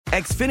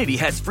Xfinity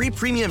has free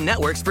premium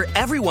networks for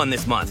everyone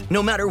this month,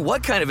 no matter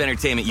what kind of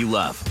entertainment you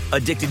love.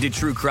 Addicted to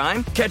true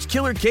crime? Catch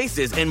killer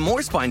cases and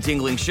more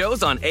spine-tingling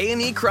shows on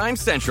A&E Crime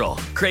Central.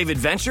 Crave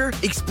adventure?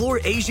 Explore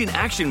Asian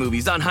action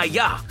movies on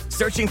Hi-YAH.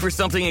 Searching for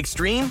something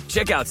extreme?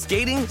 Check out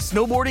skating,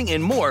 snowboarding,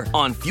 and more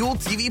on Fuel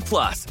TV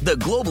Plus, the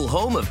global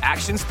home of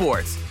action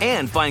sports.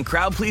 And find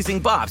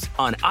crowd-pleasing bops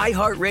on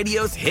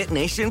iHeartRadio's Hit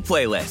Nation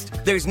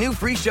playlist. There's new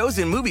free shows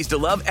and movies to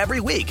love every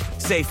week.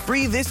 Say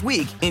free this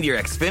week in your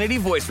Xfinity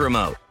voice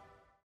remote.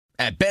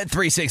 At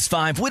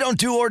Bet365, we don't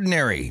do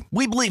ordinary.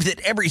 We believe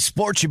that every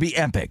sport should be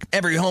epic.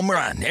 Every home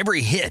run,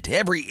 every hit,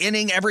 every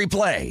inning, every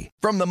play.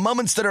 From the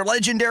moments that are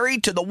legendary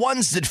to the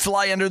ones that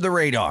fly under the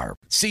radar.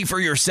 See for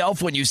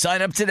yourself when you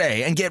sign up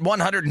today and get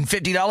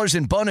 $150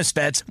 in bonus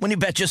bets when you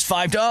bet just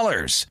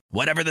 $5.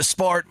 Whatever the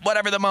sport,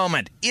 whatever the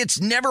moment, it's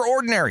never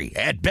ordinary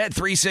at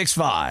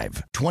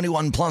Bet365.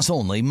 21 plus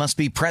only. Must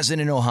be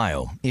present in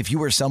Ohio. If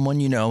you or someone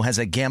you know has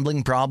a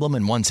gambling problem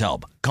and wants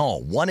help,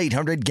 call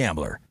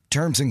 1-800-GAMBLER.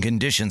 Terms and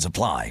conditions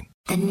apply.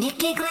 The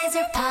Nikki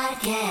Glaser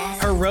Podcast.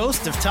 Her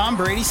roast of Tom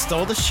Brady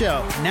stole the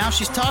show. Now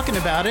she's talking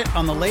about it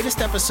on the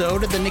latest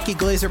episode of the Nikki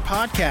Glaser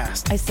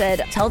Podcast. I said,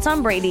 tell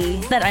Tom Brady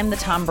that I'm the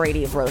Tom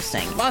Brady of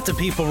roasting. Lots of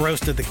people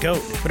roasted the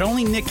GOAT, but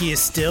only Nikki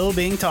is still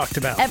being talked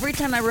about. Every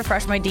time I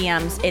refresh my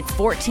DMs, it's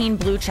 14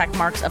 blue check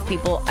marks of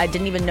people I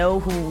didn't even know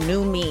who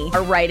knew me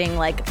are writing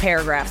like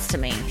paragraphs to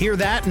me. Hear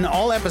that in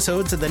all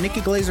episodes of the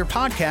Nikki Glaser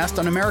Podcast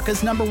on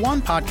America's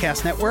 #1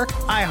 podcast network,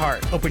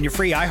 iHeart. Open your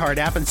free iHeart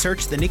app and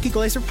search the Nikki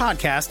Glaser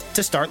Podcast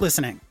to start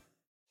listening.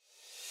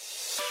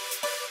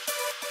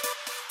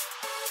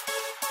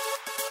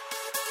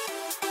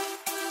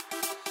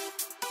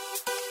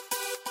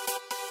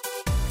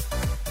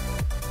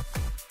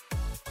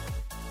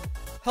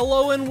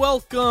 Hello and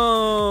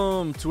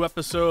welcome to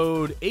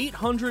episode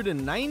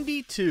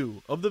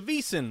 892 of the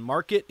VSiN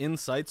Market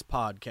Insights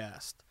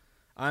Podcast.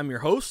 I'm your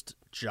host,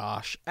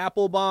 Josh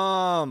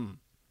Applebaum.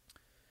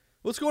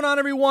 What's going on,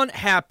 everyone?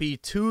 Happy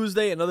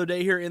Tuesday. Another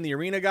day here in the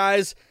arena,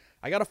 guys.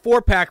 I got a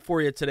 4-pack for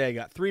you today. I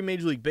got 3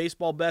 Major League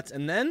Baseball bets,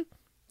 and then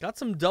got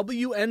some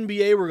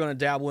WNBA we're going to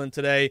dabble in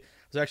today. I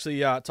was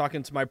actually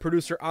talking to my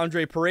producer,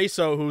 Andre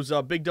Pareso, who's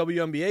a big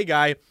WNBA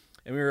guy,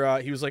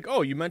 and he was like,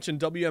 oh, you mentioned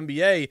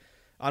WNBA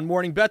on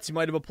Morning Bets. You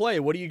might have a play.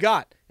 What do you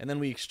got? And then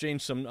we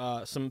exchanged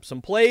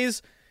some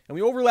plays, and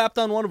we overlapped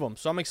on one of them,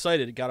 so I'm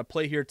excited. Got a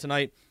play here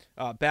tonight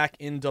back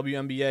in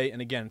WNBA,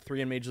 and again,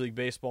 3 in Major League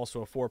Baseball,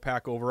 so a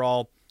 4-pack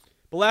overall.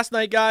 But last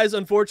night, guys,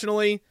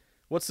 unfortunately,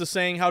 what's the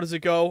saying? How does it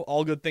go?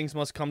 All good things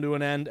must come to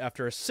an end.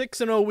 After a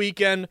 6-0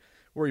 weekend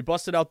where he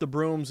busted out the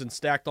brooms and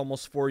stacked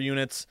almost 4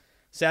 units,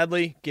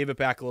 sadly, gave it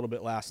back a little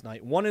bit last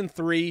night.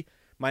 1-3,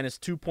 minus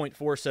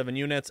 2.47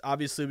 units.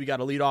 Obviously, we got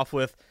to lead off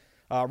with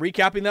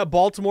recapping that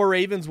Baltimore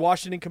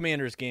Ravens-Washington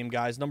Commanders game,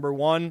 guys. Number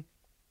one,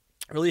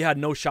 really had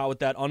no shot with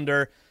that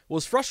under. What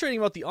was frustrating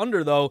about the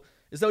under, though,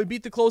 is that we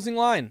beat the closing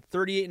line,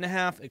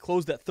 38.5. It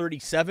closed at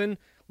 37.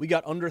 We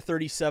got under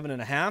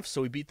 37.5,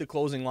 so we beat the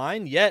closing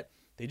line, yet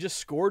they just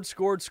scored.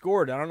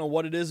 I don't know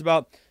what it is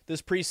about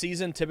this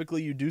preseason.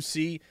 Typically, you do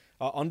see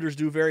unders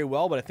do very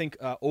well, but I think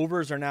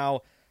overs are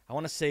now, I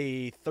want to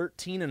say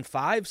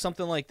 13-5,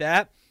 something like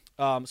that.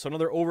 So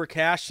another over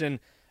cash. And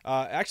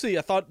actually,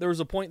 I thought there was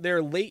a point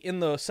there late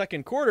in the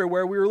second quarter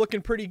where we were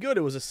looking pretty good.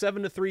 It was a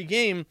 7-3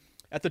 game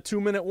at the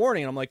 2-minute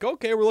warning. And I'm like,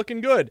 okay, we're looking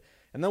good.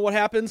 And then what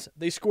happens?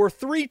 They score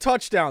 3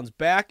 touchdowns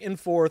back and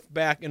forth,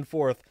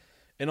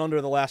 in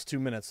under the last 2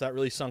 minutes. That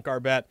really sunk our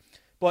bet.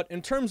 But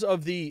in terms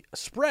of the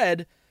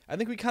spread, I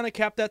think we kind of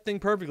capped that thing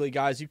perfectly,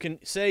 guys. You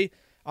can say,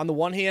 on the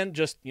one hand,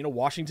 just,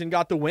 Washington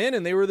got the win,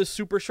 and they were the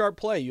super sharp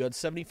play. You had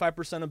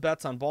 75% of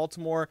bets on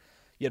Baltimore.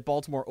 You had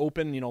Baltimore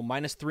open,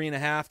 minus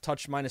 3.5,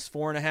 touched minus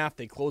 4.5.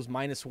 They closed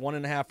minus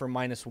 1.5 or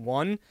minus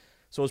 1.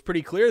 So it was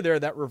pretty clear there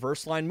that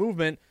reverse line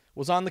movement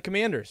was on the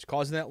Commanders,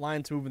 causing that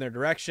line to move in their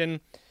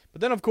direction.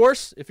 But then, of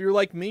course, if you're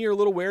like me, you're a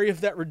little wary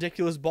of that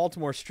ridiculous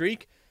Baltimore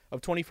streak of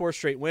 24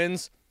 straight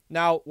wins.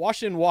 Now,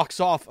 Washington walks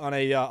off on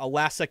a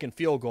last-second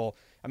field goal.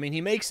 I mean,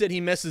 he makes it,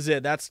 he misses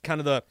it. That's kind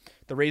of the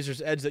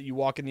razor's edge that you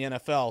walk in the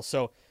NFL.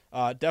 So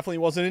definitely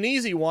wasn't an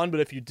easy one,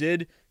 but if you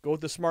did go with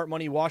the smart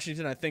money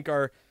Washington, I think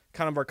our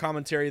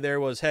commentary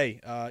there was, hey,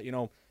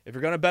 if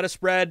you're going to bet a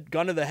spread,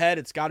 gun to the head,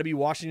 it's got to be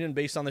Washington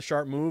based on the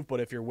sharp move. But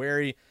if you're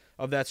wary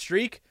of that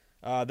streak,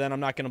 then I'm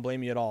not going to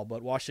blame you at all.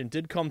 But Washington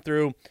did come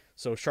through,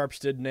 so Sharps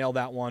did nail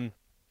that one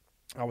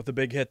with a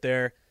big hit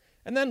there.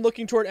 And then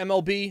looking toward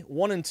MLB,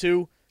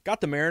 1-2, got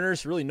the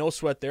Mariners, really no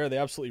sweat there. They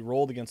absolutely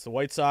rolled against the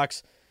White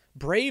Sox.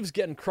 Braves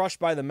getting crushed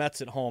by the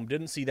Mets at home.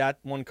 Didn't see that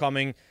one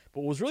coming.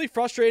 But what was really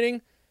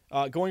frustrating,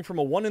 going from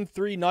a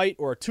 1-3 night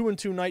or a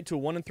 2-2 night to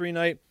a 1-3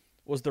 night,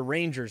 was the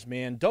Rangers,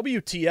 man.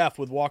 WTF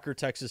with Walker,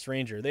 Texas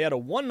Ranger. They had a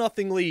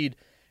 1-0 lead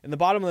in the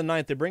bottom of the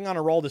ninth. They bring on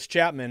Aroldis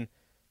Chapman.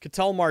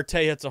 Ketel Marte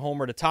hits a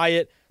homer to tie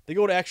it. They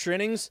go to extra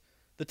innings.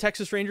 The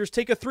Texas Rangers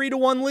take a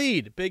 3-1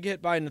 lead. Big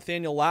hit by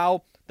Nathaniel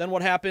Lau. Then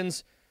what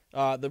happens?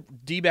 The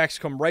D-backs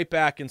come right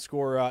back and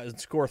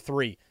score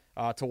 3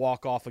 to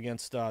walk off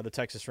against the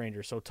Texas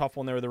Rangers. So tough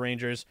one there with the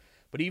Rangers.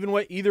 But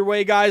either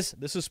way, guys,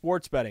 this is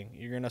sports betting.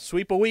 You're going to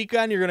sweep a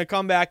weekend. You're going to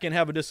come back and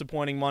have a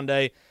disappointing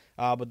Monday.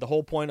 But the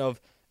whole point of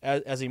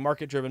as a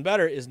market-driven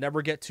bettor is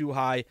never get too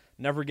high,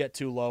 never get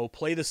too low,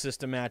 play the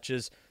system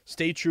matches,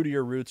 stay true to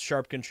your roots,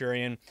 sharp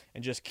contrarian,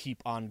 and just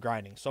keep on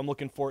grinding. So I'm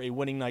looking for a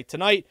winning night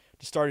tonight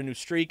to start a new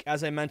streak.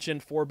 As I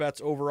mentioned, 4 bets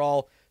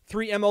overall,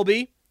 3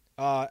 MLB.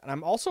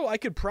 And I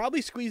could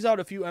probably squeeze out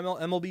a few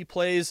MLB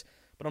plays,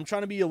 but I'm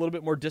trying to be a little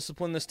bit more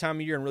disciplined this time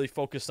of year and really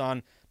focus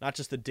on not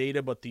just the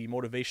data, but the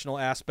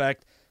motivational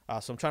aspect.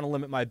 So I'm trying to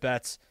limit my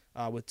bets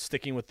with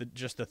sticking with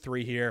just the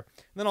 3 here.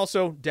 And then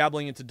also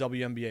dabbling into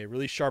WNBA,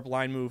 really sharp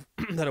line move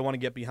that I want to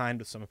get behind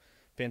with some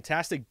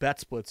fantastic bet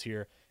splits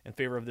here in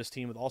favor of this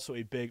team with also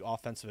a big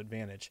offensive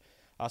advantage.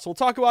 So we'll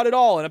talk about it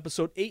all in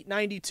episode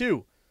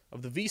 892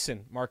 of the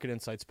VSiN Market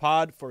Insights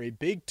Pod for a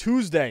big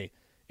Tuesday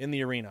in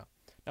the arena.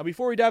 Now,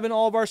 before we dive into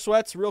all of our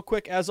sweats, real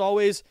quick, as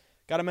always,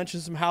 got to mention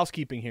some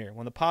housekeeping here.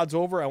 When the pod's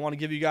over, I want to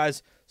give you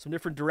guys some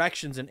different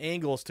directions and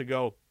angles to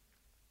go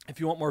if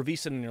you want more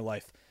VSiN in your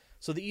life.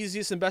 So the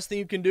easiest and best thing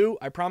you can do,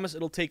 I promise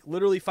it'll take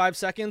literally 5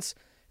 seconds.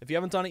 If you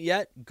haven't done it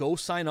yet, go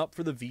sign up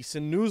for the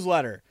VSiN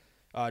newsletter.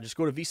 Just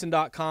go to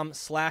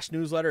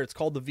vsin.com/newsletter. It's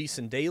called the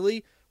VSiN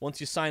Daily. Once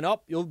you sign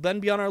up, you'll then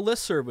be on our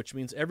listserv, which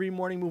means every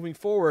morning moving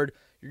forward,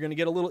 you're going to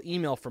get a little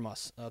email from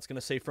us. It's going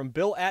to say from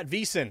Bill at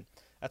VSiN.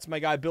 That's my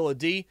guy, Bill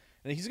D.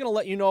 And he's going to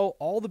let you know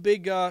all the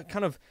big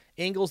kind of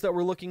angles that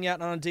we're looking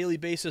at on a daily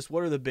basis.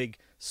 What are the big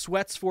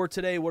sweats for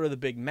today? What are the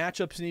big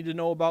matchups you need to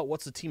know about?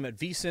 What's the team at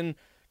VSiN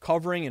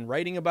covering and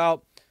writing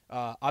about?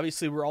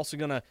 Obviously, we're also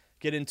going to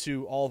get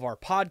into all of our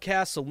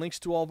podcasts, so links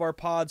to all of our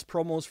pods,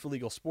 promos for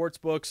legal sports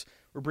books.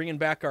 We're bringing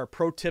back our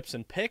pro tips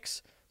and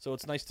picks, so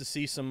it's nice to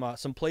see some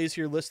plays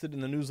here listed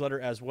in the newsletter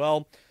as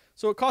well.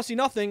 So it costs you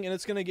nothing, and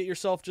it's going to get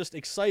yourself just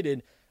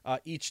excited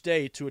each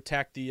day to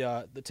attack the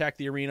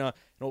arena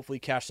and hopefully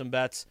cash some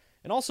bets.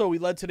 And also, we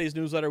led today's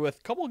newsletter with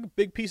a couple of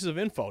big pieces of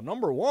info.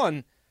 Number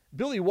one,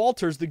 Billy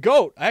Walters, the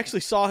GOAT. I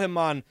actually saw him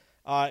on,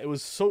 it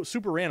was so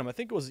super random. I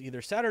think it was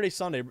either Saturday,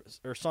 Sunday,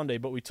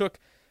 but we took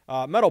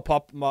Meadow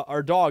Pup,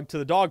 our dog, to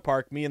the dog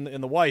park, me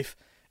and the wife,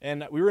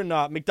 and we were in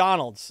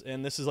McDonald's,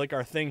 and this is like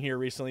our thing here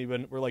recently.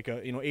 We're like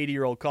a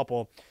 80-year-old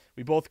couple.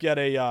 We both get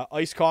a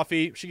iced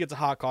coffee. She gets a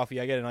hot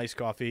coffee. I get an iced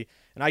coffee,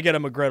 and I get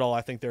a McGriddle.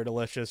 I think they're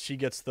delicious. She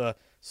gets the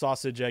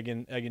sausage, egg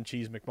and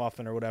cheese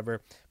McMuffin or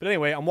whatever. But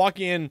anyway, I'm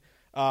walking in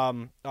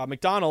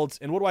McDonald's,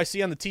 and what do I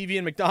see on the TV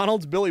in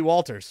McDonald's? Billy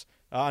Walters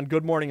on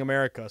Good Morning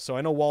America. So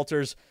I know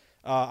Walters,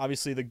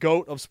 obviously the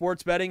GOAT of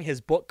sports betting.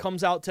 His book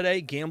comes out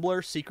today,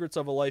 Gambler, Secrets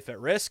of a Life at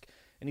Risk,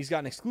 and he's got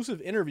an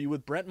exclusive interview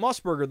with Brent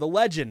Musburger, the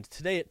legend,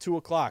 today at 2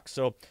 o'clock.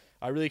 So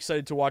I'm really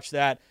excited to watch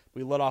that.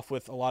 We led off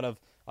with a lot of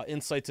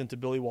insights into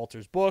Billy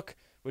Walters' book,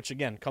 which,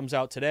 again, comes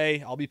out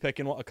today. I'll be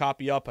picking a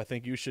copy up. I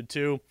think you should,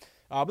 too.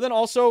 But then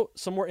also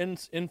some more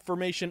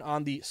information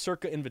on the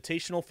Circa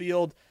Invitational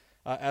field,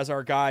 as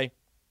our guy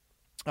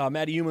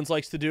Matty Humans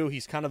likes to do.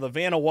 He's kind of the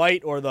Vanna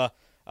White or the,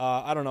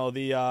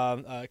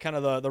 kind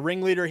of the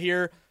ringleader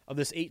here of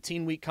this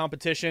 18-week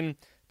competition.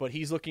 But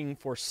he's looking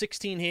for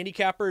 16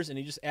 handicappers, and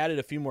he just added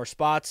a few more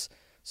spots.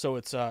 So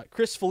it's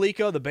Chris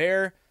Felica, the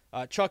Bear,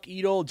 Chuck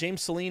Edel,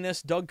 James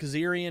Salinas, Doug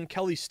Kazarian,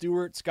 Kelly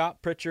Stewart,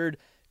 Scott Pritchard,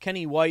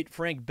 Kenny White,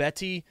 Frank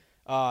Betty,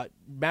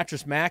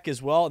 Mattress Mac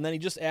as well. And then he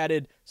just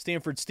added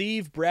Stanford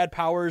Steve, Brad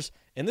Powers,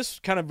 and this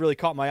kind of really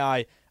caught my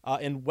eye,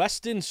 and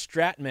Weston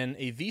Stratman,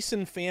 a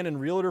VSiN fan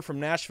and realtor from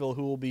Nashville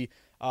who will be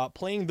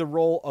playing the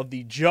role of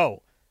the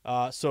Joe.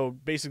 So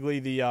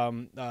basically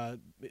and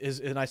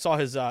I saw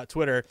his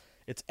Twitter,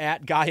 it's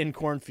at Guy in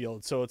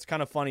Cornfield. So it's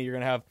kind of funny. You're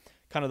going to have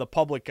kind of the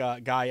public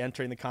guy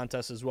entering the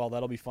contest as well.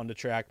 That'll be fun to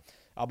track.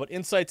 But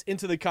insights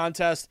into the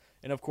contest,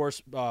 and of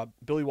course,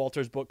 Billy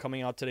Walters' book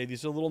coming out today.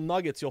 These are little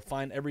nuggets you'll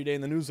find every day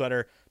in the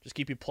newsletter. Just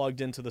keep you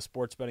plugged into the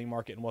sports betting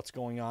market and what's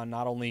going on,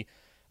 not only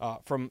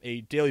from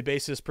a daily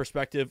basis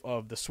perspective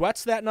of the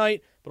sweats that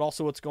night, but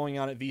also what's going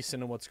on at VSiN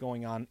and what's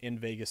going on in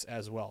Vegas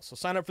as well. So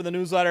sign up for the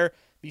newsletter,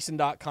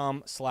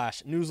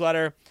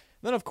 vsin.com/newsletter.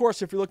 Then, of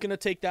course, if you're looking to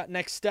take that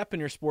next step in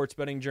your sports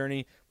betting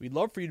journey, we'd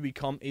love for you to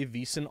become a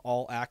VSiN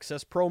All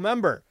Access Pro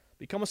member.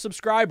 Become a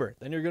subscriber.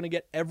 Then you're going to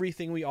get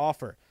everything we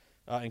offer,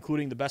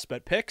 including the best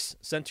bet picks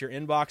sent to your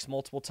inbox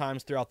multiple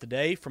times throughout the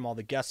day from all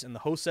the guests and the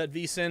hosts at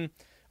VSiN,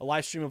 a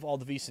live stream of all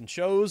the VSiN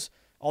shows,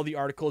 all the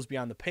articles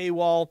beyond the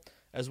paywall,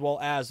 as well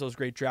as those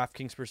great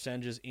DraftKings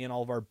percentages and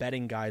all of our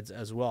betting guides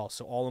as well.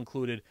 So all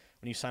included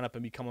when you sign up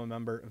and become a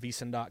member,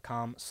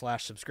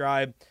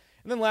 vsin.com/subscribe.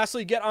 And then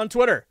lastly, get on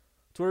Twitter.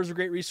 Twitter is a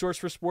great resource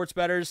for sports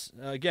bettors.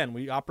 Again,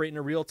 we operate in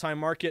a real-time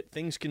market.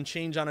 Things can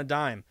change on a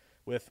dime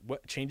with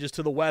what changes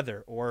to the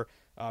weather or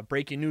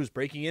breaking news,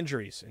 breaking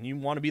injuries. And you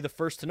want to be the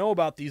first to know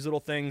about these little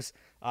things,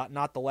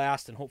 not the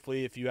last. And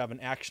hopefully if you have an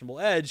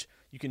actionable edge,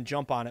 you can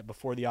jump on it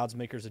before the odds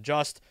makers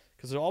adjust,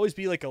 because there'll always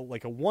be like a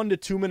 1 to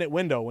 2 minute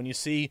window when you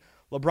see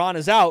LeBron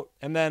is out,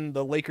 and then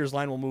the Lakers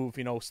line will move,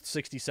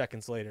 60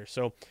 seconds later.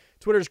 So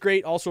Twitter's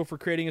great also for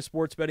creating a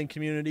sports betting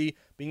community,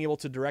 being able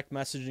to direct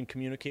message and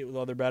communicate with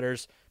other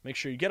bettors. Make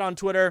sure you get on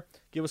Twitter,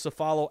 give us a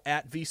follow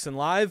at VSiN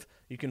Live.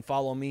 You can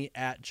follow me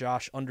at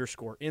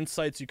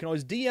Josh_Insights. You can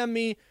always DM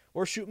me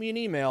or shoot me an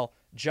email,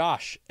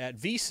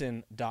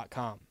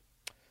 josh@vsin.com.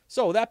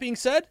 So with that being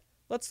said,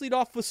 let's lead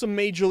off with some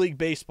Major League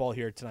Baseball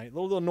here tonight.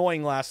 A little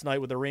annoying last night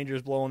with the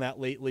Rangers blowing that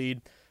late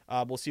lead.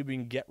 We'll see if we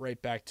can get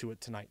right back to it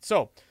tonight.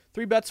 So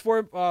 3 bets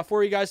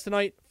for you guys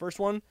tonight. First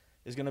one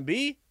is going to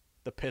be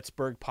the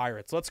Pittsburgh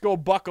Pirates. Let's go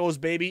Buccos,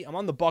 baby. I'm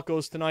on the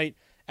Buccos tonight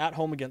at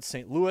home against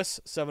St. Louis,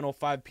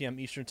 7:05 p.m.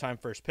 Eastern Time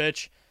first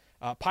pitch.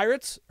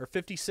 Pirates are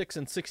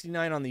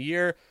 56-69 on the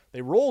year.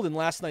 They rolled in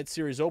last night's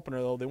series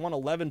opener, though. They won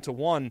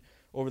 11-1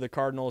 over the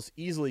Cardinals,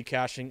 easily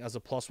cashing as a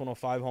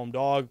 +105 home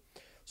dog.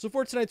 So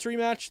for tonight's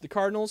rematch, the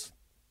Cardinals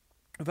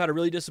have had a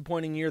really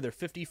disappointing year. They're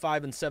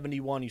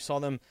 55-71. You saw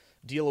them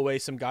deal away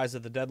some guys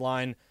at the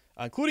deadline,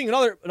 including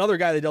another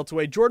guy they dealt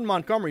away, Jordan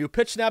Montgomery, who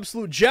pitched an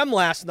absolute gem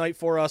last night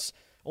for us,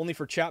 only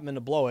for Chapman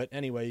to blow it.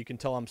 Anyway, you can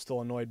tell I'm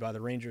still annoyed by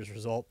the Rangers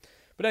result.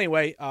 But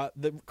anyway,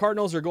 the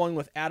Cardinals are going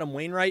with Adam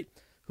Wainwright,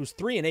 who's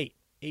 3-8,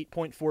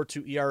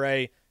 8.42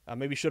 ERA.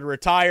 Maybe should have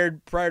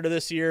retired prior to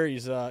this year.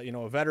 He's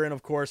a veteran,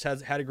 of course,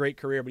 has had a great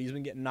career, but he's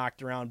been getting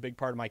knocked around. Big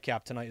part of my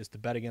cap tonight is to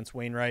bet against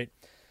Wainwright.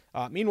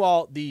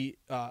 Meanwhile, the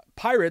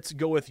Pirates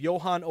go with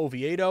Johan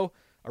Oviedo,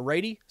 a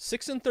righty,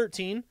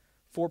 6-13,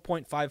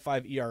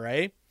 4.55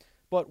 ERA.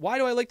 But why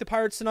do I like the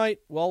Pirates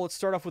tonight? Well, let's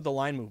start off with the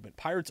line movement.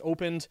 Pirates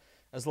opened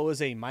as low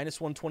as a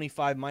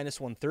 -125,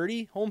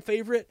 -130 home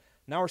favorite.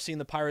 Now we're seeing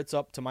the Pirates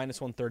up to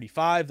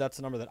 -135. That's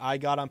the number that I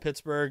got on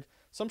Pittsburgh.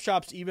 Some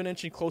shops even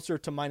inching closer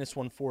to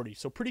 -140.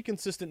 So pretty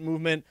consistent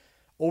movement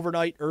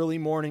overnight, early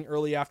morning,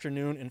 early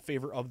afternoon in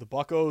favor of the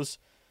Buccos.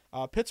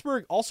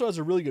 Pittsburgh also has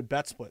a really good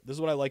bet split. This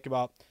is what I like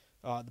about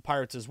the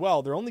Pirates as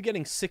well. They're only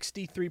getting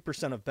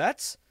 63% of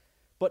bets,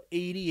 but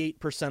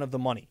 88% of the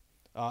money.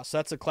 So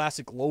that's a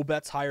classic low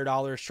bets, higher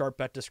dollars, sharp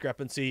bet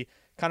discrepancy.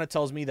 Kind of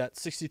tells me that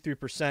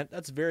 63%,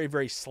 that's very,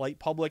 very slight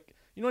public.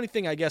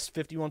 Anything, I guess,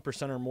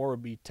 51% or more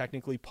would be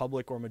technically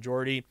public or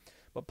majority.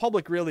 But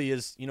public really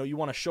is, you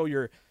want to show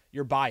your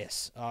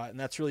bias. And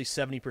that's really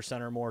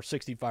 70% or more,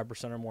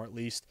 65% or more at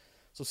least.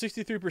 So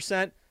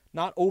 63%,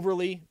 not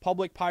overly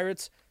public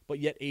Pirates, but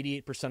yet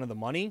 88% of the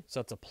money. So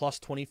that's a plus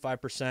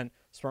 25%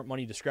 smart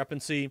money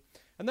discrepancy.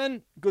 And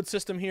then good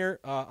system here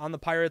on the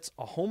Pirates,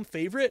 a home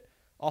favorite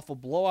off a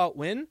blowout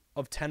win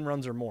of 10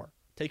 runs or more,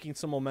 taking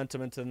some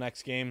momentum into the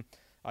next game.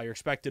 You're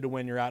expected to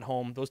win. You're at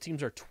home. Those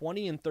teams are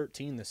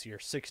 20-13 this year,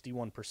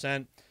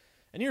 61%.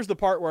 And here's the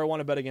part where I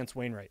want to bet against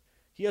Wainwright.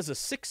 He has a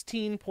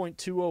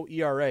 16.20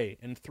 ERA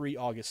in 3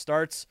 August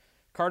starts.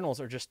 Cardinals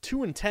are just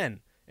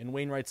 2-10 in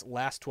Wainwright's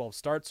last 12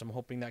 starts. I'm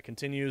hoping that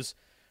continues.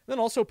 And then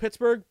also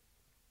Pittsburgh,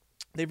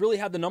 they've really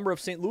had the number of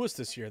St. Louis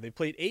this year. They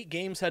played 8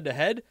 games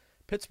head-to-head.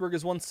 Pittsburgh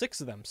has won 6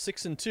 of them,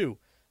 6-2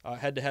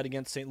 head-to-head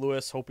against St.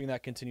 Louis, hoping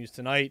that continues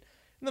tonight.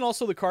 And then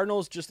also the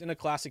Cardinals just in a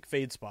classic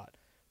fade spot.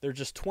 They're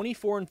just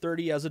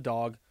 24-30 as a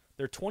dog.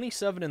 They're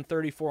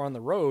 27-34 on the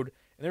road,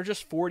 and they're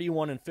just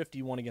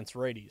 41-51 against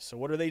righties. So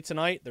what are they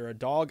tonight? They're a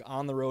dog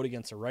on the road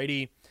against a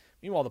righty.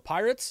 Meanwhile, the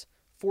Pirates,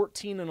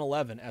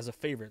 14-11 as a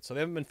favorite. So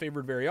they haven't been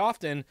favored very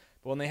often,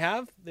 but when they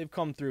have, they've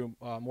come through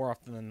more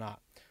often than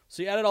not.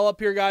 So you add it all up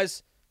here,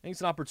 guys. I think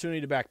it's an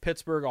opportunity to back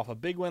Pittsburgh off a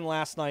big win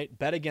last night.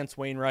 Bet against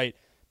Wainwright.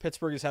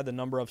 Pittsburgh has had the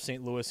number of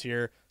St. Louis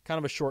here, kind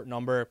of a short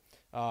number.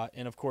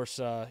 And, of course,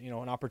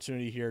 an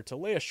opportunity here to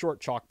lay a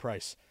short chalk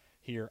price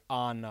here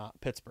on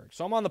Pittsburgh.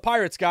 So I'm on the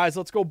Pirates, guys.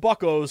 Let's go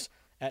Buccos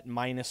at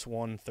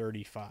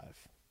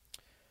 -135.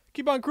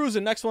 Keep on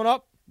cruising. Next one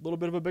up, a little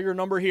bit of a bigger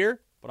number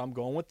here, but I'm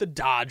going with the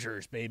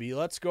Dodgers, baby.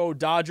 Let's go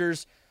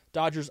Dodgers.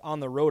 Dodgers on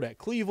the road at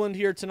Cleveland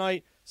here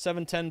tonight,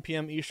 7:10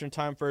 p.m. Eastern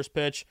Time first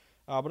pitch.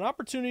 But an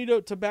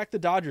opportunity to back the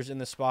Dodgers in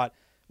this spot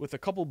with a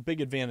couple big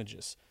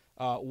advantages.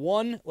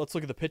 One, let's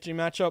look at the pitching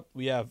matchup.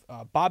 We have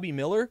Bobby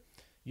Miller,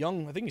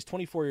 young, I think he's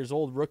 24 years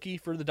old, rookie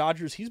for the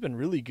Dodgers. He's been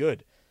really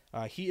good.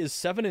 He is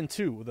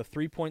 7-2 with a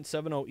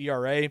 3.70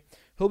 ERA.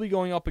 He'll be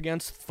going up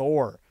against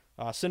Thor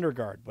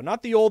Syndergaard, but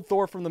not the old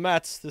Thor from the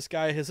Mets. This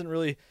guy hasn't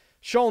really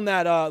shown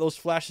that those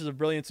flashes of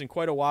brilliance in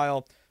quite a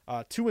while.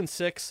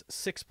 2-6,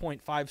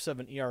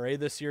 6.57 ERA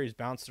this year. He's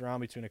bounced around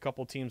between a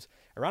couple teams.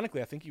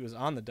 Ironically, I think he was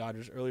on the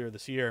Dodgers earlier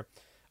this year.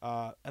 He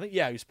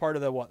was part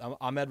of the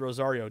Ahmed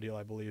Rosario deal,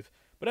 I believe.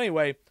 But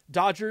anyway,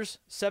 Dodgers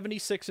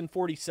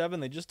 76-47.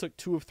 They just took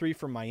 2 of 3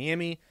 from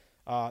Miami.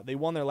 They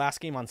won their last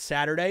game on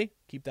Saturday.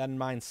 Keep that in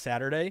mind,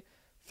 Saturday.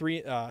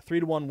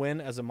 3-1 win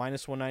as a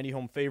 -190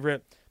 home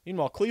favorite.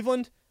 Meanwhile,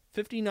 Cleveland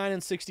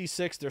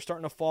 59-66. They're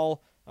starting to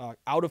fall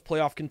out of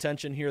playoff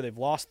contention here. They've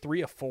lost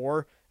 3 of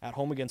 4 at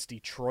home against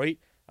Detroit.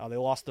 They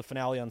lost the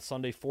finale on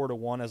Sunday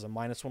 4-1 as a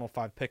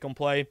 -105 pick'em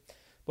play.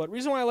 But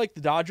reason why I like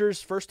the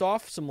Dodgers, first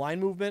off, some line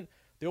movement.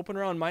 They open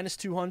around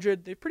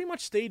 -200. They've pretty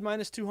much stayed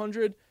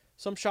 -200.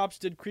 Some shops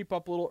did creep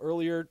up a little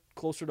earlier,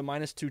 closer to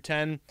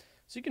 -210.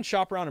 So you can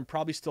shop around and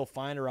probably still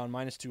find around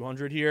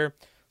 -200 here.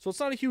 So it's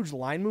not a huge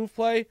line move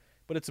play,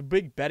 but it's a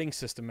big betting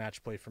system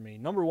match play for me.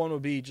 Number one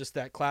would be just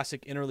that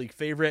classic interleague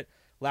favorite,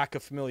 lack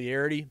of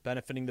familiarity,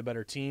 benefiting the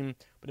better team.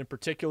 But in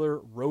particular,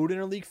 road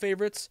interleague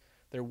favorites,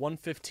 they're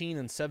 115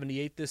 and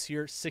 78 this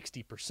year,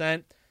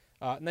 60%.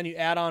 And then you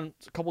add on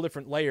a couple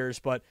different layers,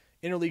 but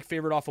interleague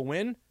favorite off a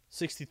win,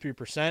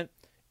 63%.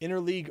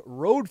 Interleague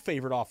road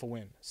favorite off a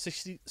win,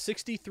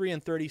 63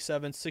 and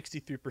 37,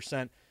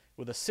 63%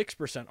 with a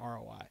 6%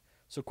 ROI.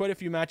 So quite a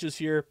few matches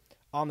here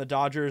on the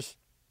Dodgers.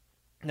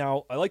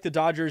 Now, I like the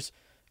Dodgers,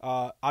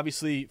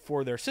 obviously,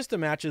 for their system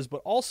matches,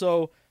 but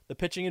also the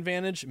pitching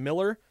advantage.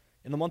 Miller,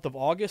 in the month of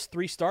August,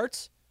 3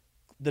 starts.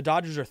 The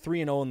Dodgers are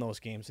 3-0 in those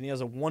games, and he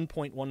has a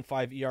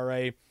 1.15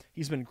 ERA.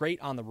 He's been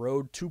great on the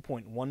road,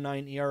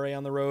 2.19 ERA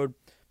on the road.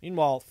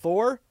 Meanwhile,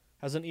 Thor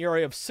has an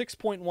ERA of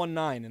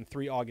 6.19 in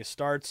 3 August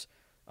starts.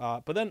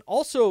 But then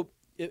also,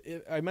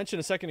 I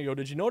mentioned a second ago,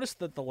 did you notice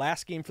that the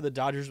last game for the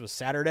Dodgers was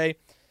Saturday?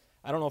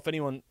 I don't know if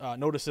anyone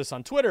noticed this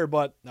on Twitter,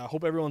 but I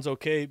hope everyone's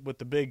okay with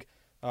the big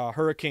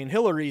Hurricane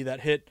Hillary that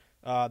hit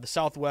the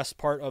southwest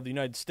part of the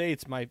United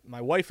States. My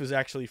wife is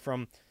actually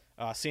from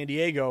San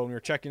Diego, and we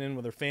were checking in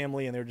with her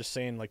family, and they were just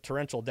saying, like,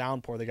 torrential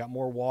downpour. They got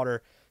more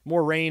water,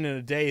 more rain in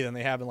a day than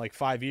they have in, like,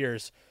 5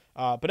 years.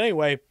 But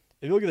anyway,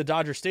 if you look at the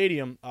Dodger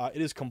Stadium,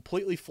 it is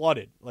completely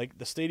flooded. Like,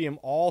 the stadium,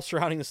 all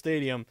surrounding the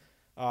stadium,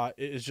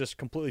 is just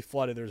completely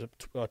flooded. There's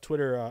a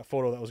Twitter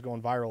photo that was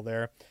going viral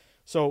there.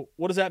 So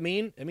what does that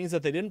mean? It means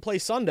that they didn't play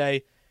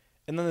Sunday,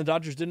 and then the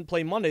Dodgers didn't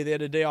play Monday. They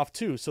had a day off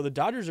too. So the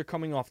Dodgers are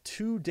coming off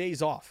 2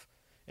 days off.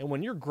 And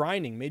when you're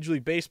grinding Major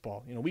League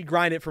Baseball, we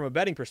grind it from a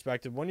betting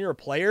perspective. When you're a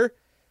player,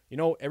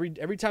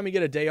 every time you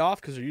get a day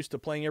off because you're used to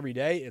playing every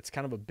day, it's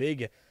kind of a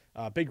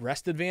big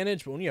rest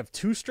advantage. But when you have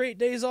 2 straight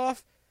days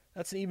off,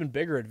 that's an even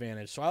bigger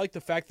advantage. So I like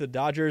the fact that the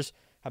Dodgers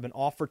have been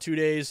off for 2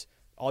 days.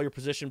 All your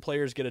position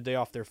players get a day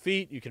off their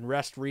feet. You can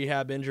rest,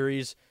 rehab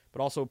injuries,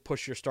 but also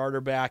push your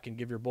starter back and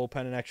give your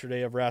bullpen an extra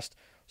day of rest.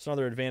 It's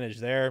another advantage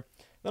there.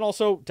 Then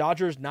also,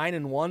 Dodgers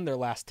 9-1, their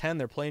last 10.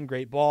 They're playing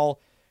great ball.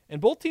 And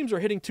both teams are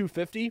hitting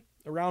 250,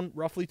 around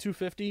roughly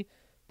 250.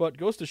 But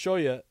goes to show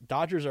you,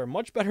 Dodgers are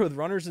much better with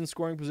runners in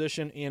scoring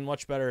position and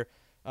much better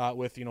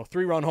with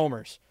 3-run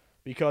homers,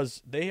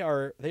 because they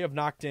have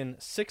knocked in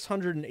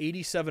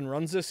 687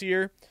 runs this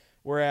year,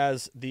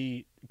 whereas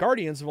the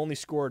Guardians have only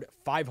scored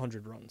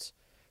 500 runs.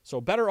 So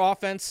better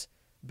offense,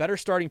 better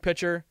starting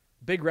pitcher,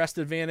 big rest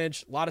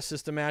advantage, a lot of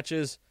system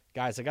matches.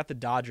 Guys, I got the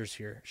Dodgers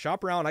here.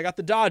 Shop around. I got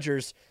the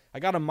Dodgers.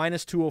 I got a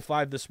minus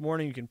 205 this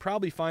morning. You can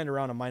probably find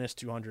around a minus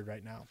 200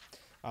 right now.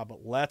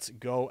 But let's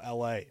go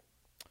LA.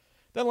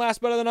 Then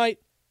last bet of the night,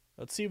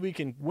 let's see if we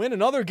can win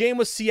another game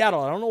with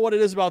Seattle. I don't know what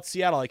it is about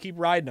Seattle. I keep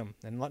riding them,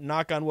 and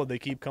knock on wood, they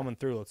keep coming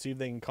through. Let's see if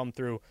they can come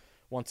through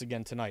once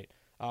again tonight.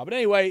 But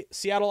anyway,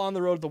 Seattle on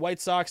the road to the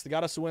White Sox. They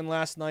got us a win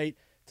last night.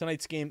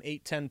 Tonight's game,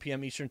 8:10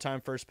 p.m. Eastern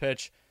Time, first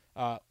pitch.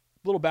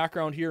 Little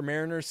background here,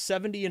 Mariners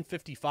 70 and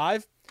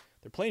 55.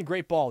 They're playing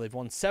great ball. They've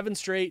won 7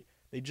 straight.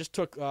 They just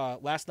took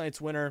last night's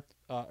winner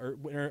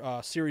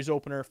series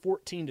opener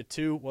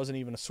 14-2. Wasn't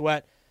even a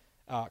sweat.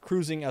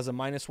 Cruising as a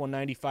minus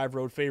 195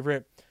 road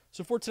favorite.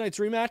 So for tonight's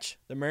rematch,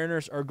 the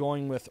Mariners are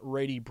going with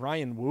righty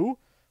Brian Wu,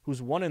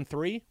 who's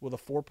 1-3 with a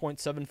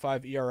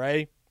 4.75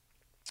 ERA.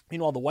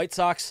 Meanwhile, the White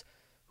Sox,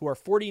 who are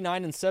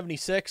 49 and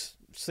 76,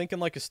 sinking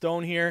like a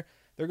stone here,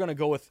 they're going to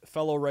go with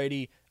fellow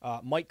righty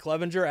Mike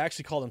Clevenger. I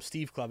actually called him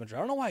Steve Clevenger. I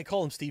don't know why I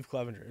call him Steve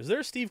Clevenger. Is there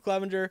a Steve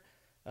Clevenger?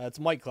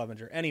 It's Mike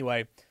Clevenger.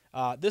 Anyway,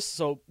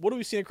 so what have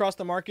we seen across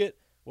the market?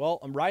 Well,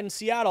 I'm riding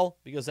Seattle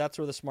because that's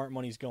where the smart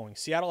money's going.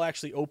 Seattle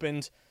actually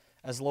opened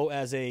as low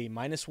as a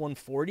minus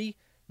 140,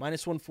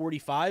 minus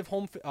 145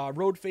 home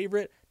road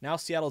favorite. Now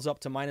Seattle's up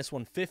to minus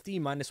 150,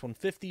 minus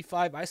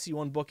 155. I see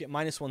one book at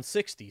minus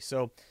 160.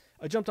 So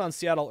I jumped on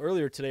Seattle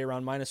earlier today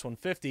around minus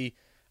 150.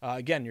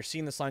 Again, you're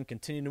seeing this line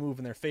continue to move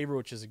in their favor,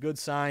 which is a good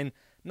sign.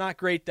 Not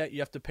great that you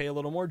have to pay a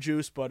little more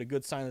juice, but a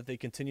good sign that they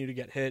continue to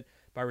get hit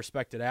by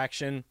respected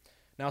action.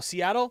 Now,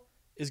 Seattle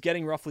is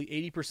getting roughly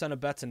 80% of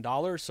bets in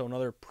dollars, so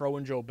another Pro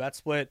and Joe bet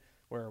split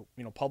where,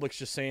 public's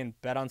just saying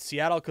bet on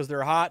Seattle because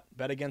they're hot,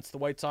 bet against the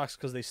White Sox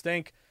because they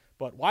stink.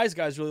 But wise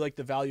guys really like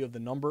the value of the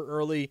number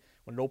early.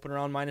 When it opened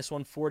around minus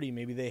 140,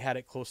 maybe they had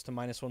it close to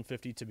minus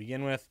 150 to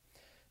begin with.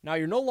 Now,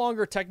 you're no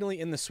longer technically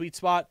in the sweet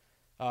spot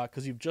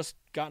because you've just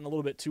gotten a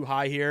little bit too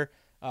high here.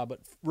 But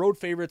road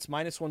favorites,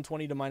 minus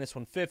 120 to minus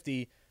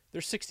 150,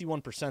 they're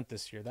 61%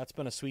 this year. That's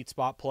been a sweet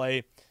spot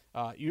play.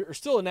 You're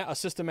still a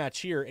system match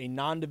here, a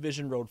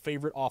non-division road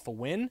favorite off a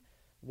win,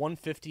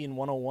 150 and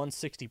 101,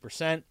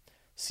 60%.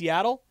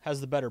 Seattle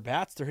has the better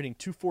bats. They're hitting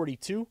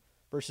 242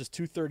 versus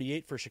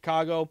 238 for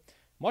Chicago.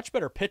 Much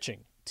better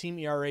pitching. Team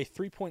ERA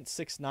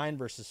 3.69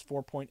 versus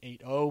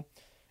 4.80.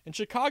 And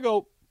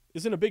Chicago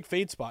is in a big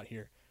fade spot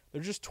here.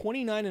 They're just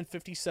 29 and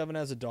 57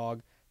 as a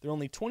dog. They're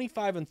only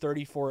 25 and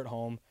 34 at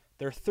home.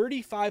 They're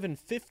 35 and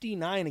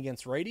 59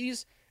 against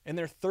righties, and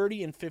they're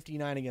 30 and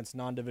 59 against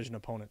non-division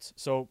opponents.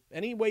 So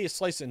any way you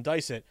slice it and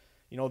dice it,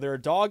 they're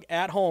a dog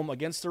at home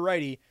against a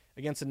righty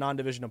against a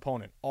non-division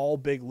opponent. All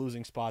big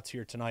losing spots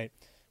here tonight,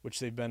 which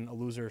they've been a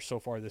loser so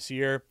far this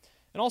year.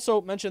 And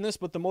also mention this,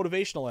 but the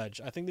motivational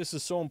edge. I think this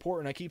is so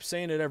important. I keep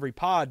saying it every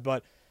pod,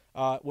 but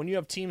when you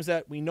have teams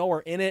that we know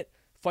are in it,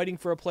 fighting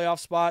for a playoff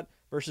spot,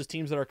 versus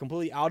teams that are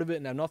completely out of it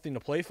and have nothing to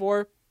play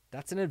for,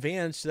 that's an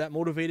advantage to that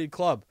motivated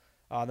club.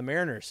 The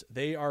Mariners,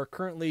 they are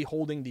currently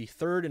holding the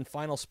third and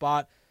final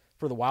spot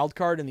for the wild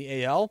card in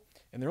the AL,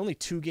 and they're only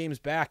 2 games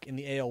back in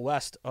the AL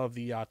West of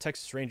the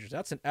Texas Rangers.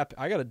 That's an epic.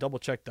 I got to double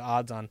check the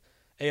odds on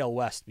AL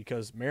West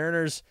because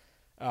Mariners,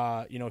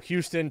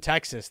 Houston,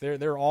 Texas,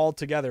 they're all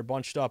together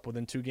bunched up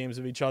within 2 games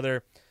of each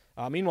other.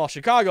 Meanwhile,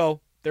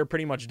 Chicago, they're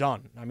pretty much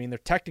done. I mean, they're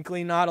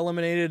technically not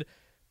eliminated,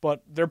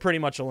 but they're pretty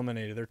much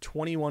eliminated. They're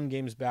 21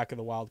 games back of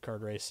the wild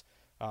card race,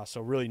 so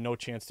really no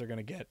chance they're going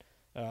to get.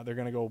 They're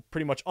going to go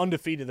pretty much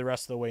undefeated the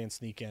rest of the way and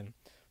sneak in.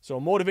 So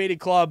a motivated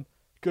club,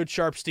 good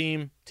Sharps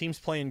team. Team's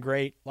playing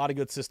great. A lot of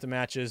good system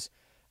matches.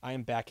 I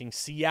am backing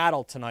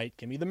Seattle tonight.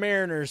 Give me the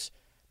Mariners.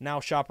 Now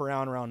shop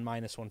around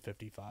minus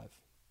 155.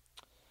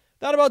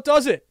 That about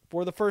does it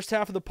for the first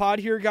half of the pod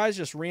here, guys.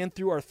 Just ran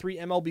through our 3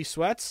 MLB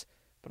sweats,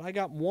 but I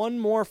got one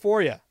more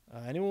for you.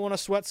 Anyone want to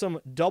sweat some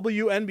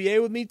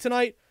WNBA with me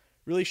tonight?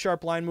 Really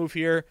sharp line move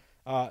here.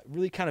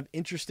 Really kind of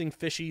interesting,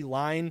 fishy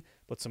line,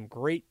 but some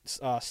great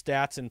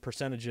stats and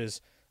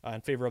percentages in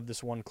favor of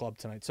this one club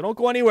tonight. So don't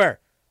go anywhere.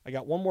 I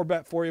got one more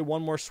bet for you,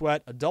 one more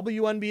sweat, a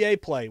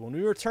WNBA play when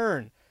we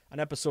return on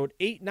episode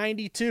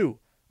 892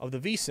 of the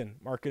VSiN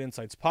Market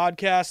Insights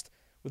podcast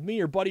with me,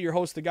 your buddy, your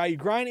host, the guy you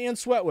grind and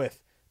sweat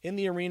with in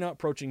the arena,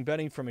 approaching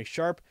betting from a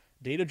sharp,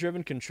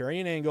 data-driven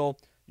contrarian angle,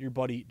 your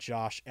buddy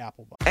Josh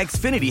Applebaum.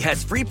 Xfinity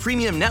has free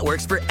premium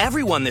networks for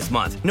everyone this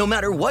month, no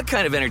matter what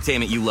kind of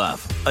entertainment you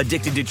love.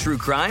 Addicted to true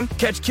crime?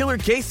 Catch killer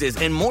cases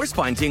and more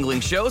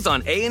spine-tingling shows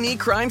on A&E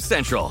Crime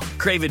Central.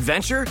 Crave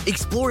adventure?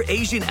 Explore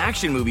Asian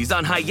action movies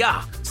on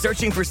Hi-Ya.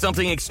 Searching for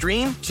something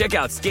extreme? Check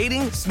out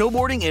skating,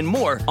 snowboarding, and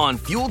more on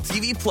Fuel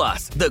TV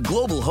Plus, the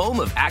global home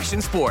of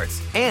action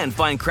sports. And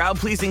find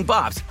crowd-pleasing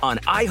bops on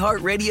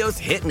iHeartRadio's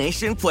Hit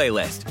Nation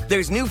playlist.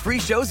 There's new free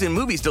shows and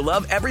movies to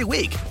love every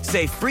week.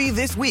 Say free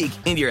this week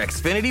in your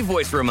Xfinity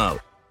voice remote.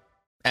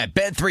 At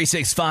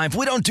Bet365,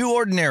 we don't do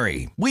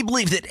ordinary. We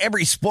believe that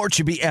every sport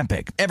should be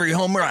epic. Every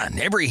home run,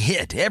 every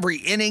hit, every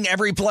inning,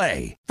 every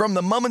play. From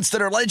the moments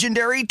that are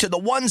legendary to the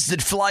ones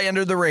that fly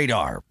under the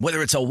radar.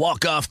 Whether it's a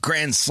walk-off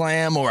grand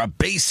slam or a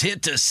base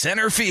hit to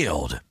center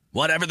field.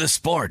 Whatever the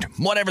sport,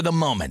 whatever the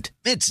moment.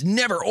 It's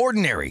never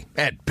ordinary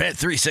at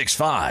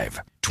Bet365.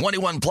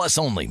 21 plus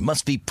only.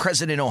 Must be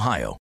present in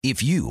Ohio.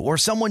 If you or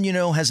someone you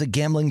know has a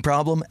gambling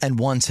problem and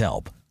wants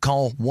help,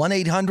 call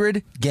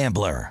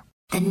 1-800-GAMBLER.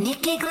 The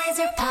Nikki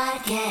Glazer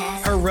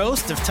Podcast. Her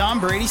roast of Tom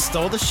Brady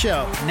stole the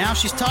show. Now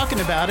she's talking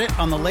about it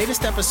on the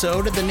latest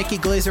episode of the Nikki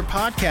Glazer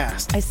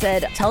Podcast. I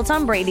said, tell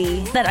Tom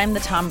Brady that I'm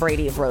the Tom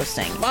Brady of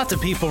roasting. Lots of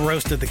people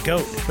roasted the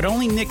GOAT, but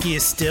only Nikki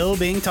is still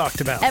being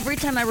talked about. Every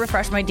time I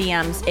refresh my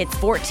DMs, it's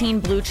 14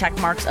 blue check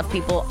marks of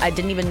people I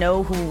didn't even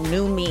know who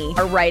knew me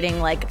are writing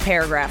like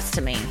paragraphs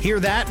to me.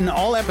 Hear that in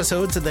all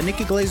episodes of the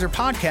Nikki Glazer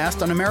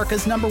Podcast on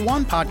America's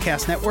 #1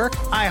 podcast network,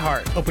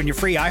 iHeart. Open your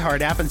free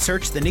iHeart app and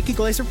search the Nikki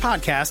Glazer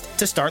Podcast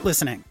to start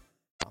listening.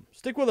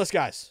 Stick with us,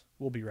 guys.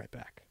 We'll be right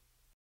back.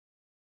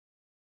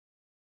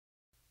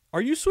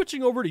 Are you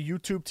switching over to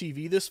YouTube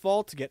TV this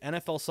fall to get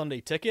NFL Sunday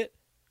Ticket?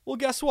 Well,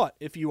 guess what?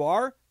 If you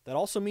are, that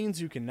also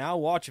means you can now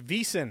watch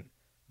VSiN.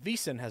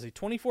 VSiN has a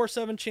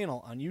 24/7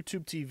 channel on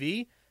YouTube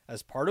TV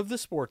as part of the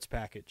sports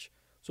package.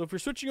 So if you're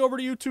switching over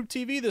to YouTube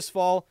TV this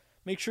fall,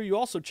 make sure you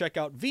also check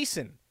out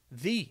VSiN,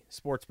 the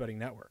sports betting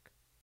network.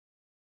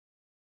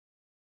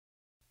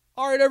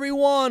 All right,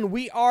 everyone,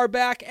 we are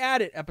back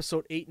at it.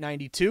 Episode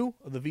 892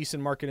 of the VSiN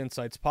Market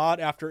Insights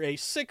pod after a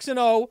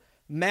 6-0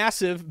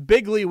 massive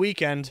big league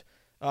weekend.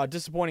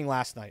 Disappointing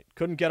last night.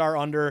 Couldn't get our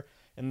under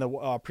in the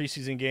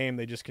preseason game.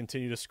 They just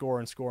continue to score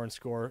and score and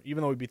score,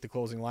 even though we beat the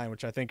closing line,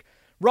 which I think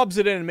rubs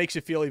it in and makes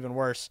you feel even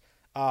worse.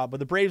 But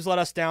the Braves let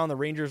us down. The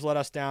Rangers let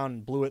us down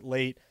and blew it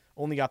late.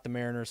 Only got the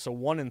Mariners, so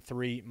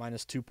 1-3,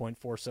 minus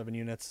 2.47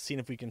 units.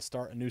 Seeing if we can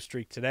start a new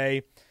streak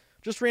today.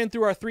 Just ran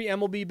through our 3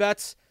 MLB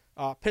bets.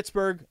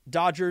 Pittsburgh,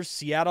 Dodgers,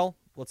 Seattle.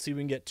 Let's see if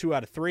we can get 2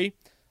 out of 3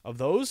 of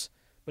those.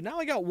 But now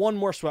I got one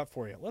more sweat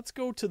for you. Let's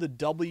go to the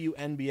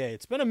WNBA.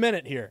 It's been a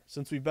minute here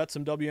since we've bet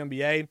some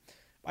WNBA.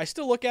 I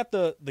still look at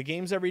the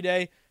games every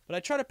day, but I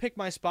try to pick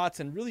my spots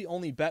and really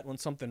only bet when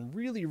something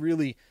really,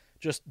 really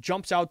just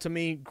jumps out to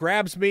me,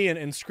 grabs me,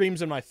 and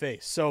screams in my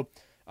face. So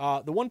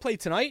the one play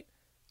tonight,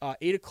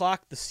 8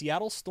 o'clock, the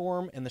Seattle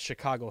Storm and the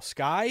Chicago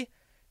Sky.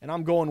 And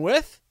I'm going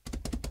with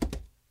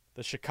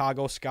the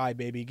Chicago Sky,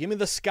 baby. Give me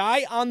the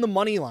Sky on the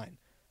money line.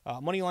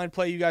 Money line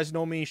play, you guys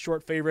know me,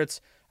 short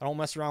favorites. I don't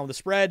mess around with the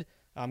spread.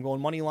 I'm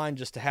going money line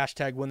just to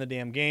hashtag win the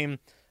damn game.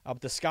 But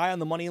the Sky on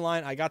the money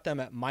line, I got them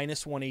at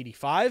minus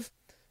 185.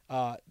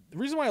 The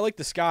reason why I like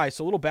the Sky,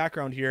 so a little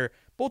background here,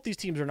 both these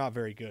teams are not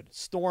very good.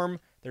 Storm,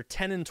 they're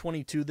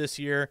 10-22 this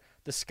year.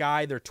 The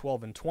Sky, they're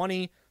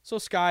 12-20. So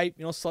Sky,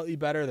 slightly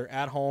better. They're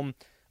at home.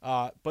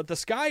 But the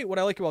Sky, what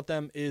I like about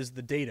them is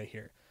the data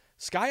here.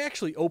 Sky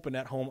actually opened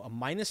at home a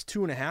minus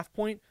 2.5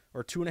 point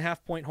or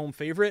 2.5 point home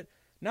favorite.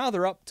 Now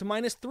they're up to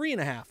minus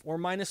 3.5 or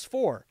minus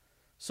 4.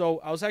 So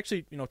I was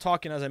actually,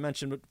 talking, as I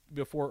mentioned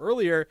before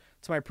earlier,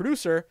 to my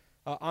producer,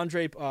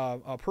 Andre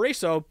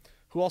Pareso,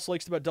 who also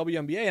likes to bet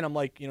WNBA, and I'm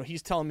like,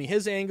 he's telling me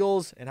his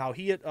angles and how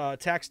he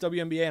attacks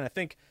WNBA, and I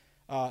think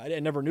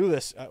I never knew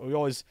this. We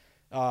always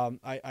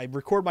I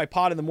record my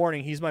pod in the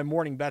morning. He's my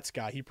morning bets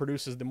guy. He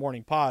produces the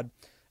morning pod,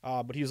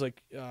 but he was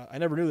like, I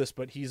never knew this,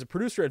 but he's a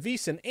producer at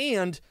VSiN,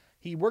 and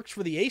he works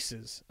for the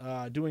Aces,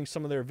 doing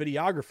some of their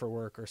videographer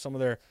work or some of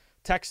their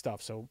tech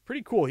stuff. So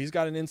pretty cool. He's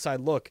got an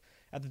inside look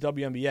at the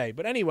WNBA.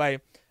 But anyway,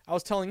 I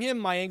was telling him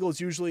my angle is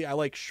usually I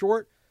like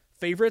short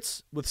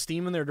favorites with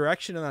steam in their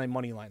direction, and then I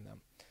money line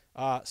them.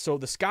 So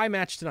the Sky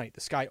match tonight, the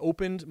Sky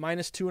opened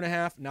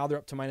 -2.5. Now they're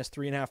up to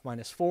 -3.5,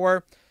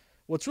 -4.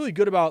 What's really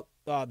good about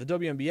the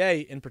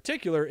WNBA in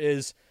particular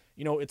is,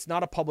 it's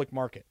not a public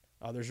market.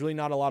 There's really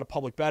not a lot of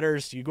public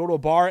bettors. You go to a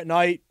bar at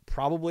night,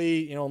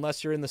 probably,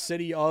 unless you're in the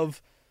city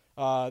of,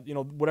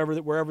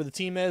 wherever the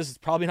team is, it's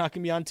probably not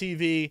going to be on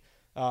TV.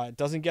 It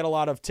doesn't get a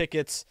lot of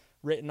tickets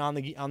written on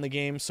the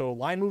game. So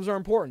line moves are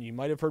important. You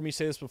might have heard me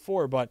say this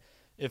before, but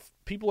if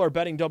people are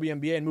betting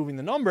WNBA and moving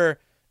the number,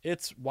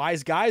 it's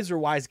wise guys or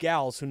wise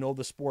gals who know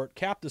the sport,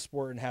 cap the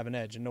sport, and have an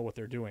edge and know what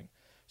they're doing.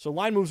 So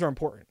line moves are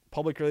important.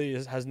 Public really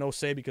has no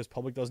say because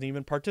public doesn't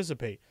even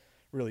participate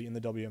really in the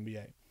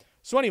WNBA.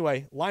 So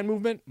anyway, line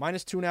movement,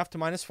 -2.5 to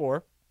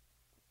 -4.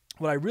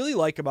 What I really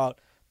like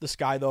about the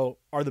Sky, though,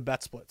 are the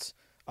bet splits.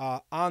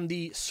 On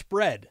the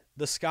spread,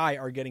 the Sky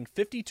are getting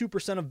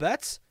 52% of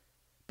bets,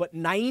 but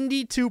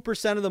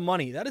 92% of the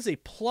money. That is a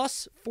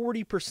plus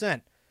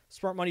 40%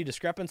 smart money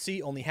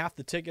discrepancy. Only half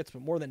the tickets,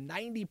 but more than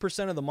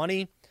 90% of the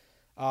money.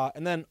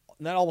 And that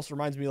almost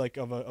reminds me like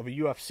of a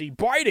UFC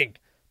biting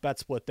bet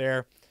split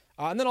there.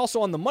 And then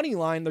also on the money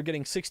line, they're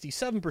getting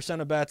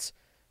 67% of bets,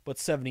 but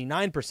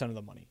 79% of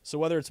the money. So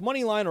whether it's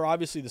money line or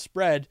obviously the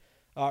spread,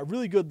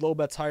 really good low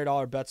bets, higher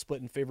dollar bet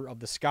split in favor of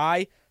the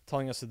Sky,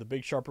 telling us that the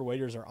big sharper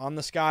waiters are on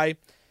the Sky.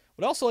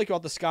 What I also like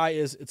about the Sky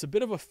is it's a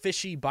bit of a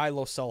fishy buy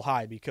low, sell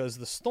high because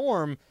the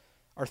Storm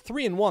are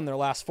 3-1 their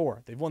last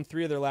 4. They've won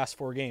 3 of their last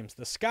 4 games.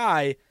 The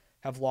Sky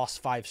have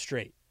lost 5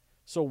 straight.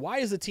 So why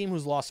is the team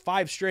who's lost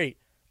 5 straight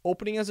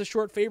opening as a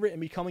short favorite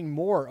and becoming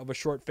more of a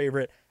short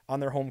favorite on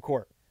their home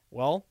court?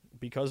 Well,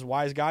 because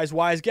wise guys,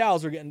 wise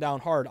gals are getting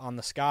down hard on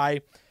the Sky.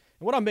 And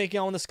what I'm banking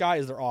on the Sky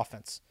is their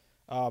offense.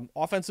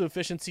 Offensive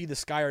efficiency, the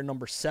Sky are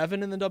number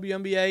 7 in the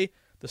WNBA.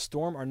 The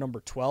Storm are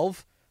number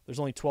 12. There's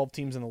only 12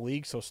 teams in the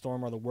league, so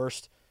Storm are the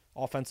worst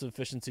offensive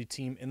efficiency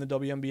team in the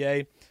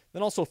WNBA.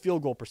 Then also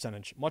field goal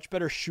percentage. Much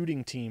better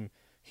shooting team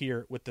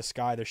here with the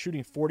Sky. They're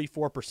shooting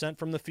 44%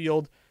 from the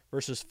field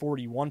versus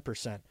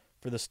 41%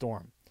 for the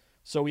Storm.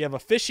 So we have a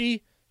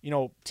fishy,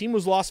 team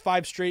who's lost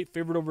 5 straight,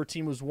 favored over a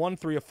team who's won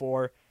 3 of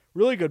 4.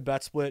 Really good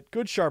bet split,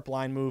 good sharp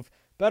line move,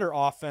 better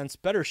offense,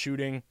 better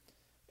shooting.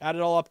 Add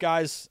it all up,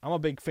 guys. I'm a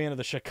big fan of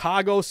the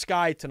Chicago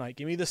Sky tonight.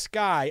 Give me the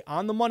Sky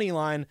on the money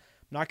line.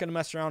 I'm not going to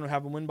mess around and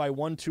have them win by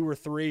 1, 2, or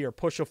 3 or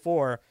push a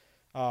 4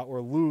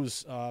 or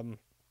lose a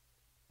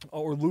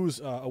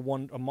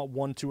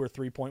 1, 2, or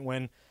 3 point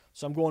win.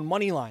 So I'm going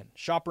money line.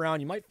 Shop around.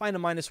 You might find a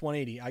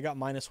 -180. I got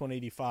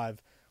 -185.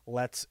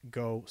 Let's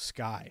go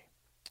Sky.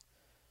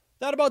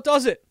 That about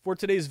does it for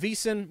today's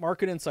VSiN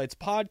Market Insights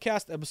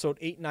podcast, episode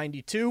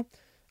 892.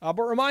 But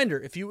reminder,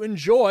 if you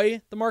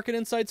enjoy the Market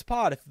Insights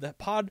pod, if that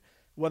pod,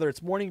 whether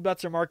it's morning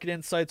bets or market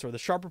insights or the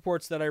sharp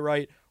reports that I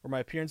write or my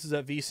appearances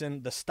at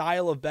VSiN, the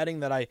style of betting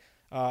that I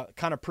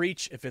kind of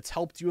preach, if it's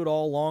helped you at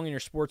all along in your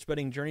sports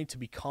betting journey to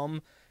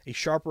become a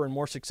sharper and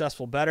more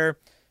successful bettor,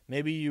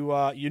 maybe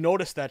you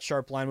noticed that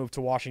sharp line move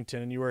to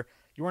Washington and you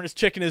weren't as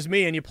chicken as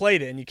me and you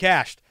played it and you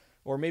cashed.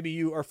 Or maybe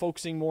you are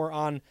focusing more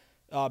on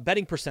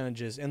betting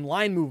percentages and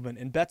line movement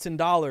and bets in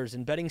dollars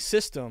and betting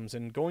systems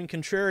and going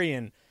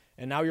contrarian,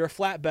 and now you're a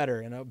flat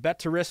bettor and a bet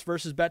to risk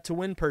versus bet to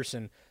win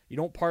person. You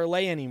don't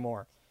parlay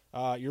anymore.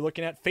 You're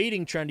looking at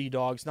fading trendy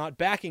dogs, not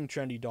backing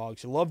trendy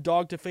dogs. You love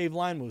dog to fave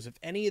line moves. If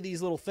any of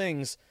these little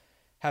things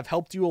have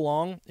helped you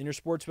along in your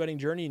sports betting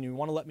journey and you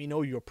want to let me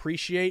know you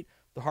appreciate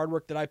the hard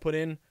work that I put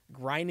in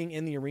grinding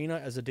in the arena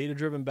as a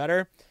data-driven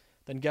bettor,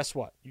 then guess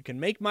what? You can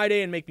make my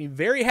day and make me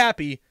very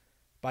happy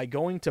by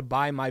going to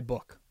buy my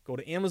book. Go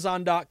to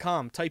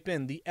Amazon.com, type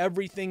in the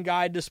Everything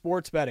Guide to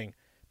Sports Betting.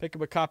 Pick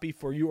up a copy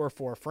for you or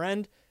for a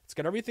friend. It's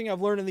got everything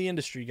I've learned in the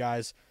industry,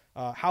 guys.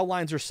 How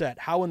lines are set,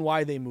 how and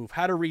why they move,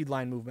 how to read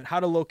line movement,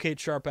 how to locate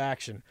sharp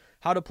action,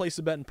 how to place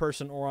a bet in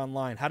person or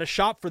online, how to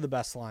shop for the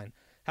best line,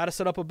 how to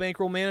set up a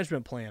bankroll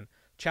management plan.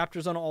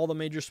 Chapters on all the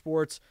major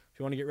sports. If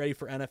you want to get ready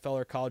for NFL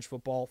or college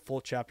football,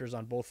 full chapters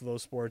on both of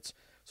those sports.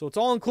 So it's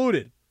all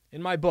included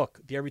in my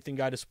book, The Everything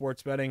Guide to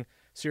Sports Betting.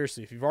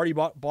 Seriously, if you've already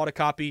bought a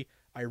copy,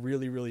 I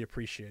really, really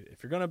appreciate it.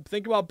 If you're going to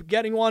think about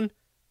getting one,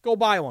 go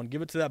buy one.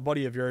 Give it to that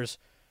buddy of yours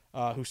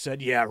who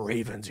said, yeah,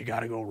 Ravens, you got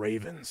to go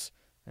Ravens.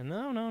 And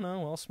no.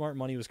 Well, smart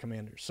money was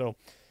Commanders. So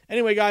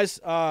anyway, guys,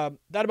 that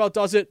about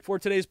does it for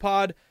today's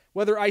pod.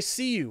 Whether I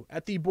see you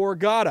at the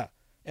Borgata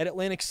at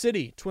Atlantic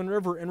City, Twin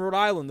River in Rhode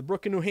Island, the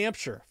Brook in New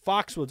Hampshire,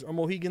 Foxwoods or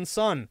Mohegan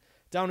Sun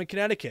down in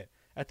Connecticut,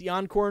 at the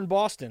Encore in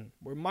Boston,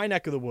 or my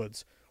neck of the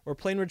woods, or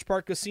Plainridge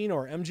Park Casino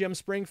or MGM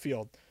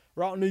Springfield,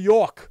 or out in New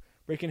York,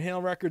 breaking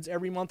hail records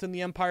every month in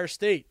the Empire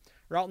State.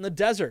 We're out in the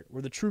desert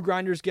where the true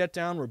grinders get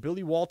down, where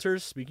Billy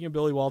Walters, speaking of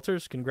Billy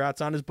Walters,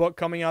 congrats on his book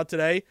coming out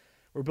today,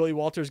 where Billy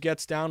Walters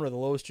gets down, where the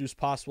lowest juice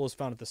possible is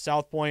found at the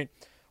South Point,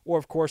 or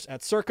of course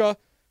at Circa,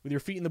 with your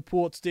feet in the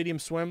pool at Stadium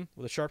Swim,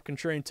 with a sharp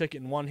contrarian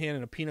ticket in one hand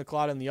and a pina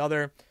colada in the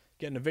other,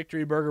 getting a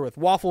victory burger with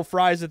waffle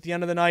fries at the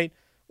end of the night,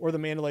 or the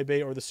Mandalay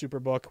Bay or the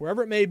Superbook,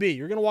 wherever it may be.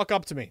 You're going to walk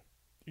up to me.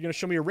 You're going to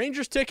show me a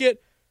Rangers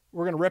ticket.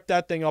 We're going to rip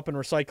that thing up and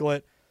recycle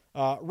it.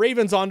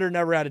 Ravens under,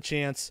 never had a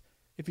chance.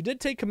 If you did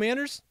take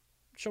Commanders,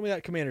 show me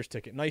that Commanders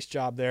ticket. Nice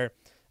job there.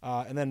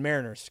 And then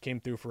Mariners came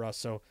through for us.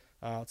 So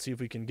let's see if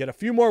we can get a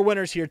few more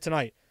winners here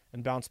tonight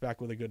and bounce back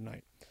with a good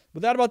night.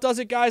 But that about does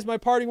it, guys. My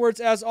parting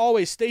words, as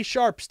always, stay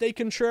sharp, stay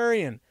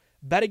contrarian,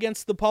 bet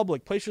against the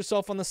public, place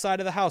yourself on the side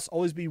of the house,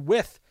 always be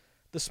with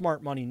the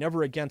smart money,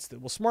 never against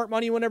it. Will smart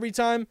money win every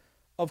time?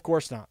 Of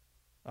course not.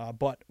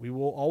 But we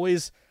will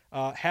always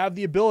have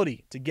the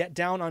ability to get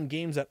down on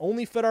games that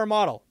only fit our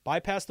model,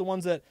 bypass the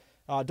ones that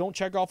don't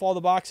check off all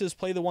the boxes,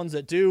 play the ones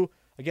that do,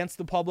 against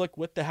the public,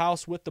 with the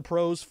house, with the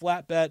pros,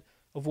 flat bet,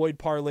 avoid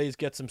parlays,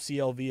 get some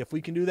CLV. If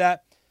we can do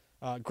that,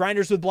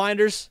 grinders with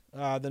blinders,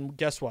 then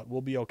guess what?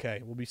 We'll be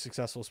okay. We'll be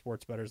successful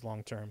sports bettors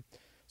long term.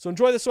 So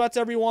enjoy the sweats,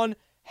 everyone.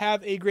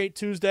 Have a great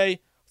Tuesday.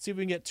 Let's see if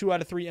we can get 2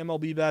 out of 3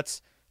 MLB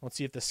bets. Let's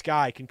see if the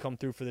sky can come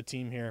through for the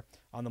team here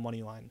on the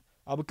money line.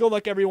 But good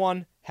luck,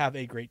 everyone. Have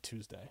a great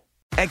Tuesday.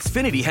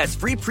 Xfinity has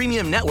free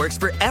premium networks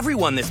for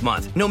everyone this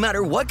month, no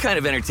matter what kind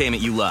of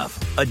entertainment you love.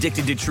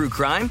 Addicted to true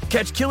crime?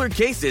 Catch killer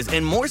cases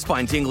and more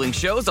spine-tingling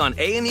shows on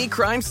A&E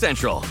Crime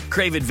Central.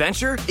 Crave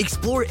adventure?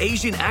 Explore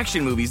Asian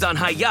action movies on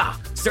Hi-Ya.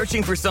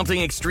 Searching for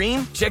something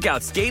extreme? Check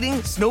out skating,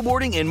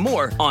 snowboarding, and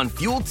more on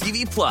Fuel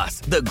TV Plus,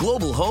 the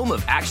global home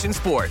of action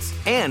sports.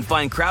 And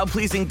find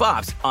crowd-pleasing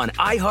bops on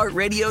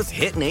iHeartRadio's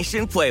Hit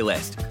Nation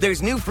playlist.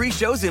 There's new free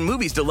shows and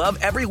movies to love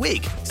every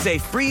week. Say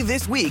free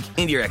this week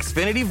in your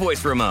Xfinity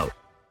voice remote.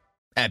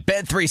 At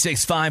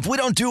Bet365, we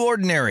don't do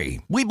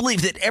ordinary. We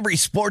believe that every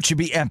sport should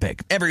be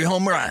epic. Every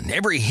home run,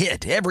 every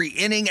hit, every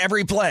inning,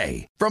 every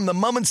play. From the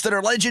moments that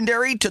are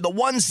legendary to the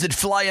ones that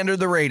fly under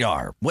the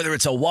radar. Whether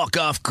it's a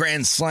walk-off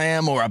grand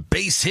slam or a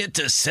base hit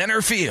to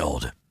center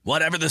field.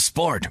 Whatever the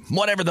sport,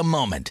 whatever the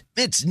moment.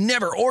 It's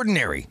never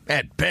ordinary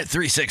at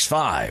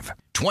Bet365.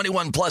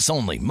 21 plus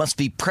only. Must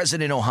be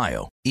present in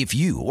Ohio. If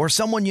you or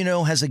someone you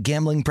know has a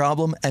gambling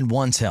problem and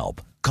wants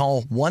help,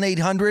 call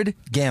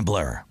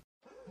 1-800-GAMBLER.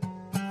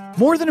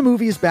 More Than a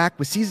Movie is back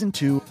with Season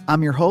 2.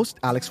 I'm your host,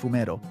 Alex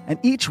Fumero, and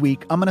each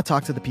week I'm going to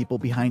talk to the people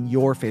behind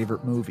your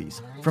favorite movies.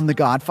 From The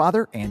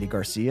Godfather, Andy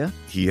Garcia.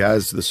 He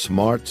has the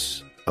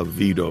smarts of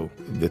Vito,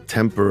 the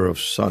temper of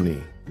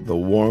Sonny, the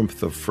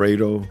warmth of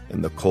Fredo,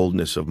 and the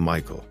coldness of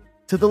Michael.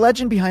 To the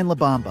legend behind La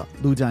Bamba,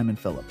 Lou Diamond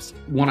Phillips.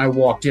 When I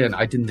walked in,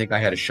 I didn't think I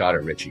had a shot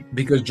at Richie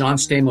because John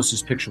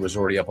Stamos' picture was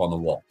already up on the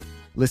wall.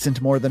 Listen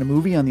to More Than a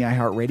Movie on the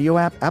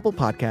iHeartRadio app, Apple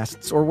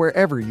Podcasts, or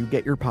wherever you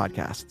get your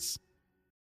podcasts.